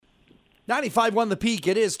95.1 The Peak,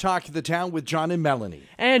 it is Talk of the Town with John and Melanie.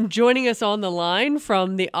 And joining us on the line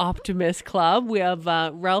from the Optimist Club, we have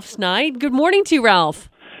Ralph Sneyd. Good morning to you,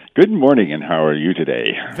 Ralph. Good morning, and how are you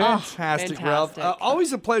today? Fantastic, Ralph.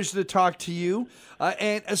 Always a pleasure to talk to you,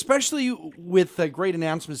 and especially with the great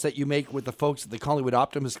announcements that you make with the folks at the Collingwood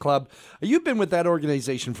Optimist Club. You've been with that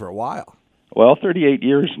organization for a while. Well, 38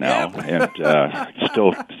 years now, and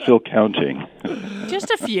still counting.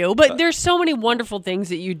 Just a few, but there's so many wonderful things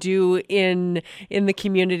that you do in the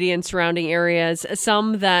community and surrounding areas,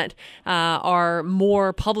 some that are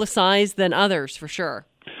more publicized than others, for sure.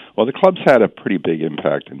 Well, the club's had a pretty big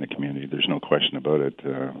impact in the community. There's no question about it,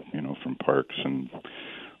 from parks and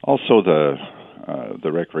also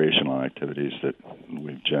the recreational activities that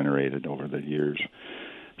we've generated over the years.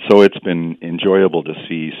 So it's been enjoyable to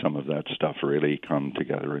see some of that stuff really come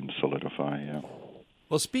together and solidify. Yeah.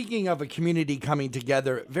 Well, speaking of a community coming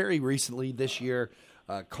together, very recently this year,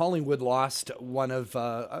 Collingwood lost one of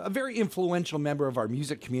a very influential member of our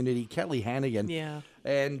music community, Kelly Hannigan. Yeah.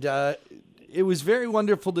 And it was very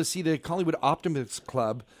wonderful to see the Collingwood Optimist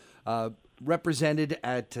Club represented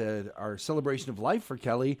at our celebration of life for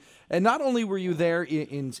Kelly. And not only were you there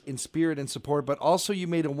in spirit and support, but also you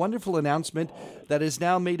made a wonderful announcement that is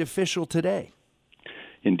now made official today.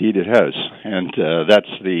 Indeed it has. And that's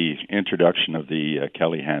the introduction of the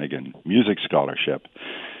Kelly Hannigan Music Scholarship.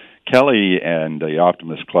 Kelly and the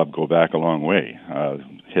Optimist Club go back a long way.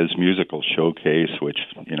 His musical showcase, which,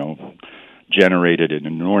 generated an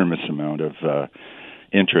enormous amount of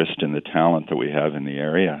interest in the talent that we have in the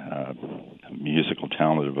area, musical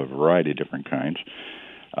talent of a variety of different kinds,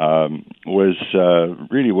 was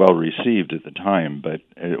really well received at the time, but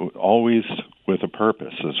always with a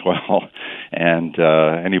purpose as well. And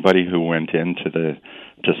anybody who went in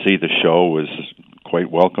to see the show was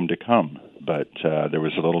quite welcome to come. But there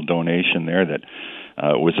was a little donation there that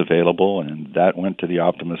was available, and that went to the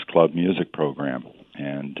Optimist Club music program.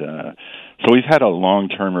 And so we've had a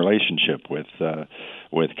long-term relationship with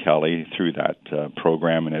Kelly through that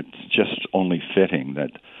program, and it's just only fitting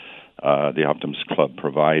that the Optimist Club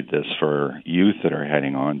provide this for youth that are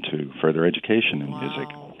heading on to further education in music.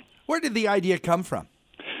 Where did the idea come from?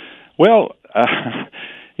 Well,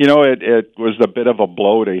 it was a bit of a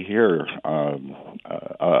blow to hear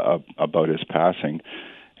about his passing.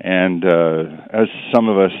 And as some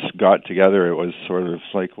of us got together, it was sort of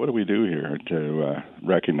like, what do we do here to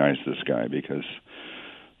recognize this guy? Because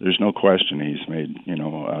there's no question he's made,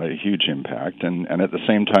 a huge impact. And at the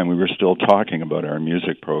same time, we were still talking about our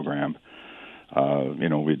music program.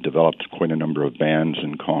 We developed quite a number of bands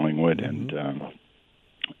in Collingwood, and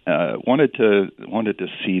wanted to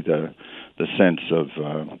see the sense of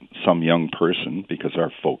some young person, because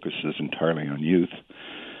our focus is entirely on youth,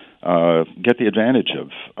 get the advantage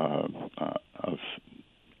of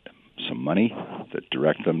some money that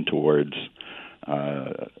direct them towards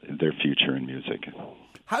their future in music.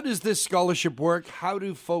 How does this scholarship work? How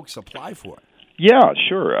do folks apply for it? Yeah,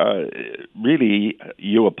 sure. Really,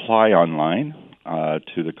 you apply online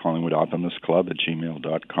to the Collingwood Optimist Club at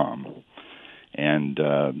gmail.com. And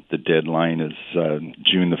the deadline is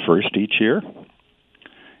June the 1st each year.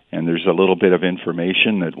 And there's a little bit of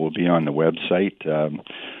information that will be on the website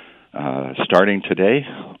starting today.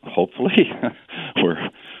 Hopefully,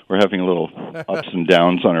 we're having a little ups and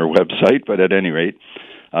downs on our website, but at any rate,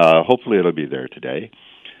 hopefully it'll be there today.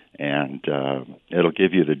 And it'll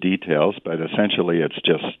give you the details, but essentially it's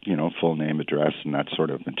just, full name, address, and that sort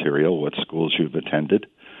of material, what schools you've attended,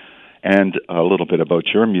 and a little bit about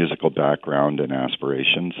your musical background and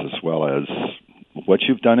aspirations, as well as what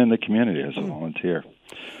you've done in the community as a volunteer.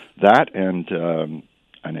 That and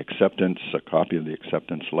a copy of the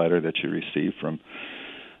acceptance letter that you receive from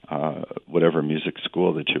whatever music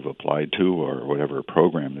school that you've applied to, or whatever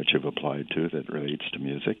program that you've applied to that relates to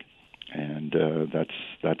music. And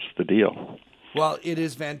that's the deal. Well, it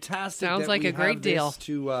is fantastic. Sounds like a great deal.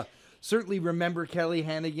 To certainly remember Kelly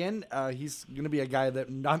Hannigan. He's going to be a guy that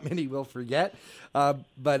not many will forget.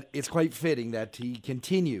 But it's quite fitting that he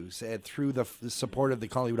continues through the support of the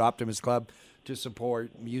Collingwood Optimist Club to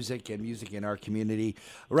support music and music in our community.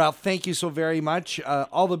 Ralph, thank you so very much.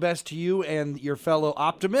 All the best to you and your fellow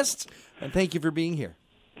optimists. And thank you for being here.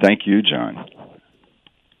 Thank you, John.